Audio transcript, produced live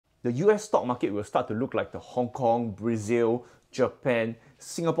the US stock market will start to look like the Hong Kong, Brazil, Japan,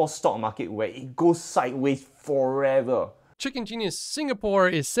 Singapore stock market where it goes sideways forever. Chicken Genius Singapore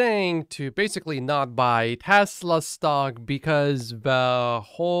is saying to basically not buy Tesla stock because the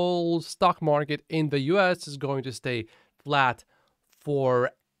whole stock market in the US is going to stay flat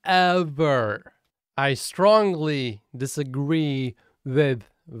forever. I strongly disagree with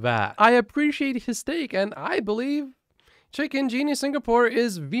that. I appreciate his take, and I believe Chicken Genius Singapore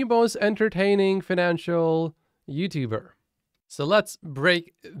is the most entertaining financial YouTuber. So let's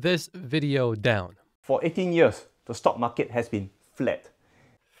break this video down. For 18 years, the stock market has been flat.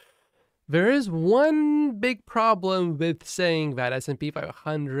 There is one big problem with saying that S&P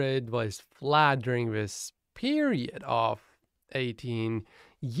 500 was flat during this period of 18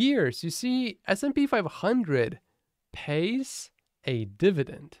 years. You see, S&P 500 pays a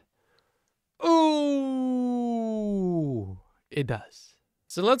dividend. Ooh, it does.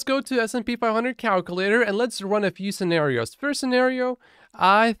 So let's go to S&P 500 calculator and let's run a few scenarios. First scenario,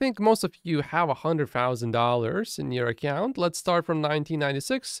 I think most of you have $100,000 in your account. Let's start from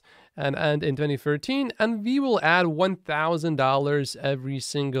 1996 and end in 2013, and we will add $1,000 every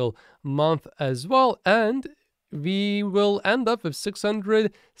single month as well, and we will end up with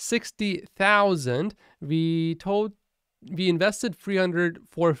 $660,000. We invested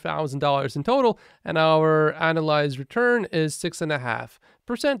 $304,000 in total, and our analyzed return is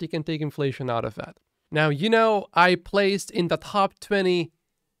 6.5%. You can take inflation out of that. Now, you know, I placed in the top 20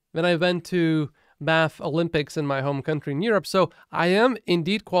 when I went to Math Olympics in my home country in Europe, so I am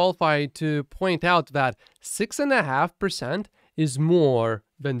indeed qualified to point out that 6.5% is more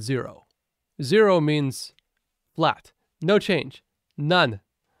than zero. Zero means flat, no change, none.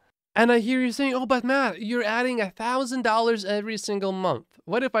 And I hear you saying, oh, but Matt, you're adding $1,000 every single month.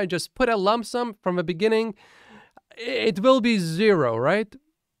 What if I just put a lump sum from the beginning? It will be zero, right?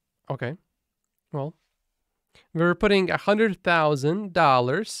 Okay, well, we're putting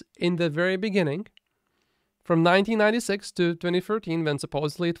 $100,000 in the very beginning from 1996 to 2013 when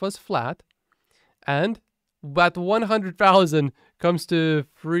supposedly it was flat. And that 100,000 comes to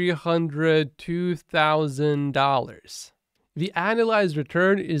 $302,000. The annualized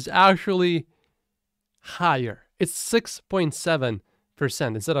return is actually higher. It's 6.7%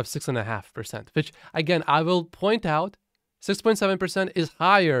 instead of 6.5%, which again, I will point out 6.7% is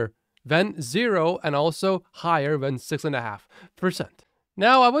higher than zero and also higher than 6.5%.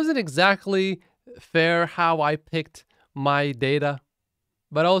 Now, I wasn't exactly fair how I picked my data,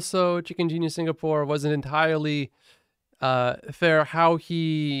 but also Chicken Genius Singapore wasn't entirely fair how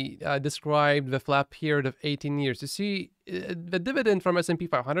he described the flat period of 18 years. You see, the dividend from S&P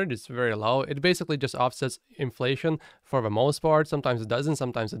 500 is very low. It basically just offsets inflation for the most part. Sometimes it doesn't,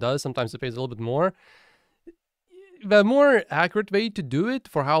 sometimes it does, sometimes it pays a little bit more. The more accurate way to do it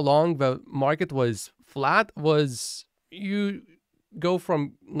for how long the market was flat was you go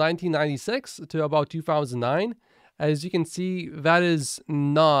from 1996 to about 2009. As you can see, that is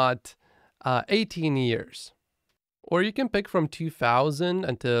not 18 years. Or you can pick from 2000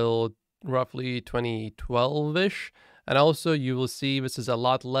 until roughly 2012-ish. And also you will see this is a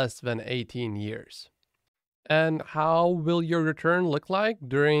lot less than 18 years. And how will your return look like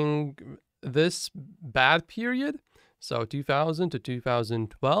during this bad period? So 2000 to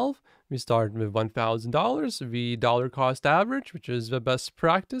 2012, we start with $1,000, the dollar cost average, which is the best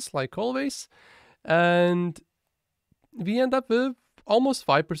practice like always. And we end up with almost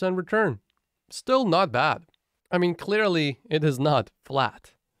 5% return. Still not bad. I mean, clearly it is not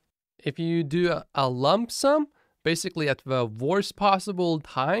flat. If you do a lump sum, basically at the worst possible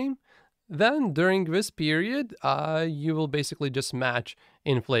time, then during this period, you will basically just match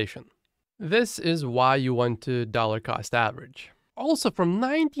inflation. This is why you want to dollar cost average. Also, from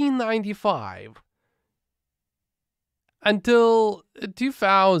 1995 until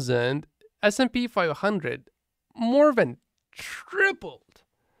 2000, S&P 500 more than tripled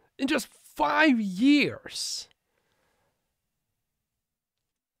in just 5 years.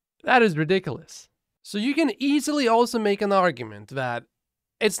 That is ridiculous. So you can easily also make an argument that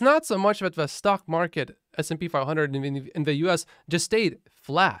it's not so much that the stock market, S&P 500 in the US, just stayed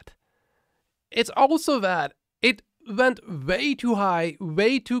flat. It's also that it went way too high,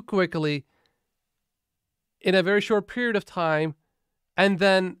 way too quickly in a very short period of time, and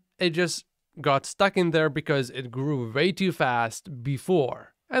then it just got stuck in there because it grew way too fast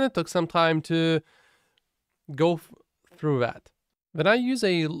before, and it took some time to go through that. Then I use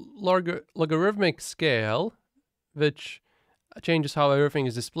a logarithmic scale, which changes how everything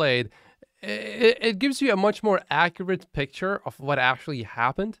is displayed. It gives you a much more accurate picture of what actually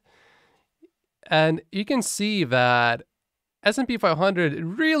happened. And you can see that S&P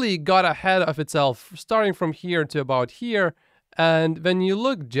 500 really got ahead of itself starting from here to about here. And when you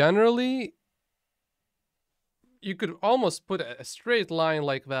look generally, you could almost put a straight line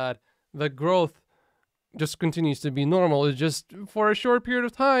like that. The growth just continues to be normal. It's just for a short period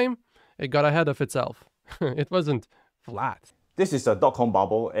of time, it got ahead of itself. It wasn't flat. This is the dot-com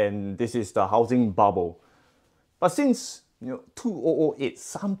bubble and this is the housing bubble. But since 2008,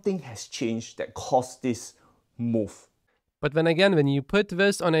 something has changed that caused this move. But then again, when you put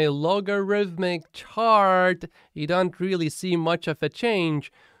this on a logarithmic chart, you don't really see much of a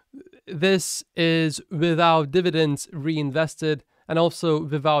change. This is without dividends reinvested and also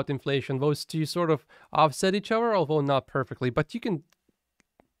without inflation. Those two sort of offset each other, although not perfectly. But you can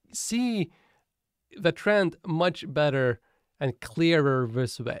see the trend much better and clearer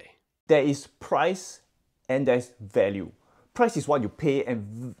this way. There is price and there's value. Price is what you pay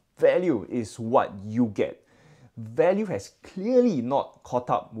and value is what you get. Value has clearly not caught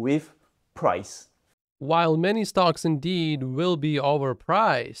up with price. While many stocks indeed will be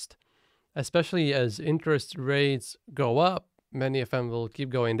overpriced, especially as interest rates go up, many of them will keep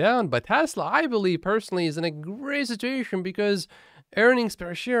going down. But Tesla, I believe personally, is in a great situation because earnings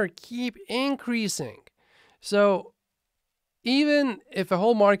per share keep increasing. So even if the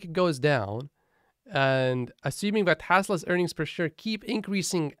whole market goes down, and assuming that Tesla's earnings per share keep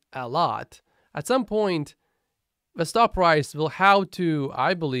increasing a lot, at some point, the stock price will have to,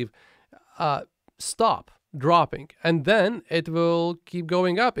 I believe, stop dropping. And then it will keep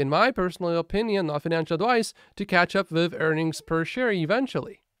going up, in my personal opinion, not financial advice, to catch up with earnings per share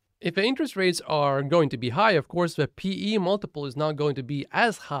eventually. If the interest rates are going to be high, of course, the PE multiple is not going to be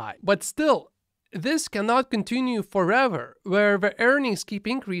as high. But still, this cannot continue forever, where the earnings keep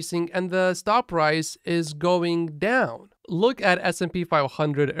increasing and the stock price is going down. Look at S&P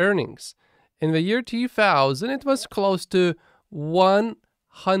 500 earnings. In the year 2000, it was close to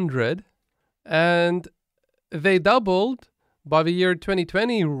 100, and they doubled by the year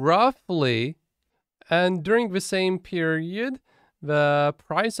 2020, roughly. And during the same period, the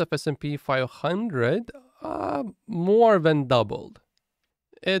price of S&P 500 more than doubled.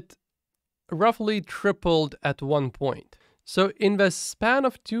 It roughly tripled at one point. So in the span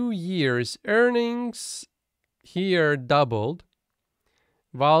of 2 years, earnings here doubled,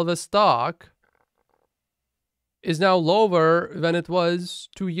 while the stock is now lower than it was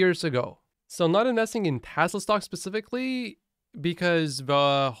 2 years ago. So not investing in Tesla stock specifically because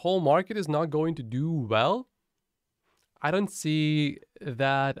the whole market is not going to do well, I don't see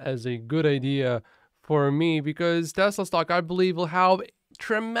that as a good idea for me, because Tesla stock, I believe, will have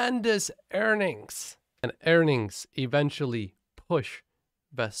tremendous earnings, and earnings eventually push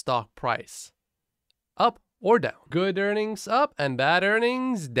the stock price up or down. Good earnings up and bad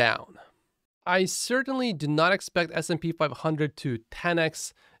earnings down. I certainly do not expect S&P 500 to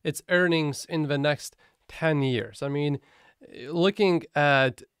 10x its earnings in the next 10 years. I mean, looking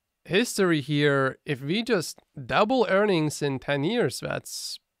at history here, if we just double earnings in 10 years,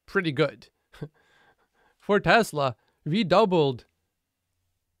 that's pretty good. For Tesla, we doubled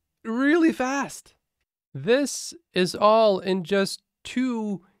really fast. This is all in just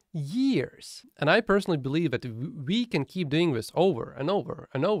 2 years. And I personally believe that we can keep doing this over and over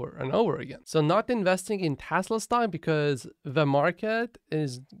and over and over again. So not investing in Tesla stock because the market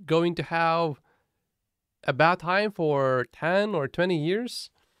is going to have a bad time for 10 or 20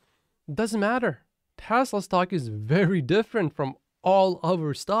 years doesn't matter. Tesla stock is very different from all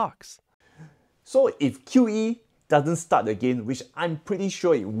other stocks. So if QE doesn't start again, which I'm pretty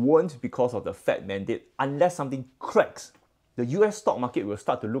sure it won't because of the Fed mandate, unless something cracks, the US stock market will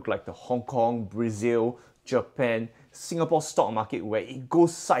start to look like the Hong Kong, Brazil, Japan, Singapore stock market where it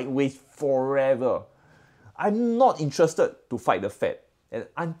goes sideways forever. I'm not interested to fight the Fed, and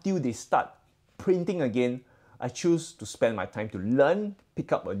until they start printing again, I choose to spend my time to learn,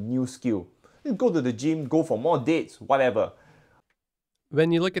 pick up a new skill. Go to the gym, go for more dates, whatever.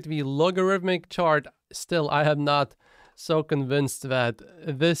 When you look at the logarithmic chart, still I am not so convinced that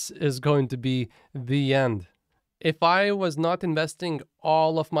this is going to be the end. If I was not investing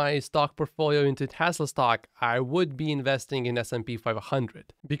all of my stock portfolio into Tesla stock, I would be investing in S&P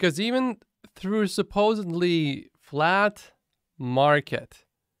 500. Because even through supposedly flat market,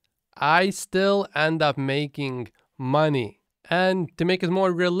 I still end up making money. And to make it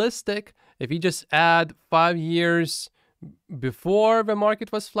more realistic, if you just add 5 years before the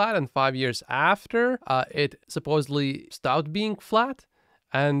market was flat and 5 years after it supposedly stopped being flat,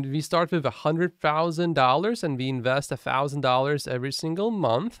 and we start with $100,000 and we invest $1,000 every single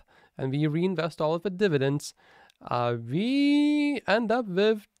month, and we reinvest all of the dividends, we end up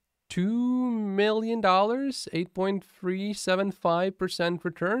with $2 million, 8.375%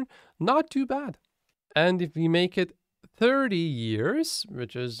 return. Not too bad. And if we make it 30 years,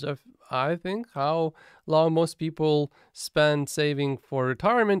 which is, I think, how long most people spend saving for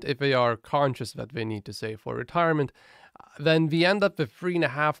retirement, if they are conscious that they need to save for retirement, then we end up with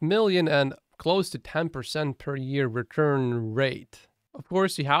 $3.5 million and close to 10% per year return rate. Of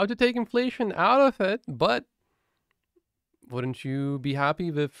course, you have to take inflation out of it, but wouldn't you be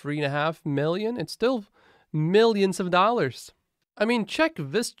happy with $3.5 million? It's still millions of dollars. I mean, check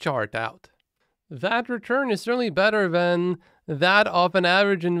this chart out. That return is certainly better than that of an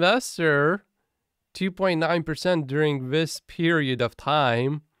average investor, 2.9% during this period of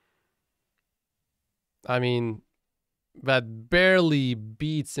time. I mean, that barely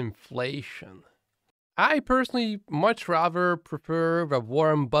beats inflation. I personally much rather prefer the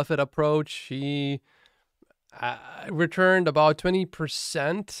Warren Buffett approach. He returned about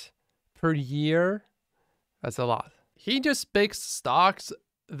 20% per year. That's a lot. He just picks stocks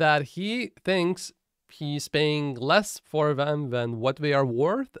that he thinks he's paying less for them than what they are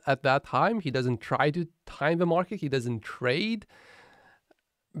worth at that time. He doesn't try to time the market. He doesn't trade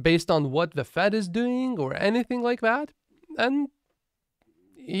based on what the Fed is doing or anything like that. And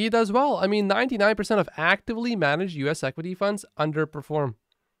he does well. I mean, 99% of actively managed US equity funds underperform.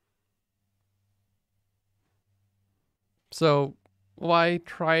 So why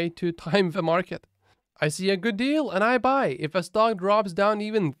try to time the market? I see a good deal and I buy. If a stock drops down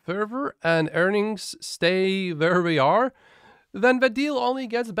even further and earnings stay where they are, then the deal only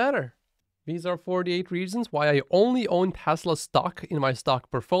gets better. These are 48 reasons why I only own Tesla stock in my stock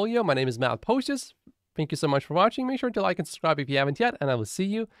portfolio. My name is Matt Postis. Thank you so much for watching. Make sure to like and subscribe if you haven't yet, and I will see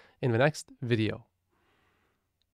you in the next video.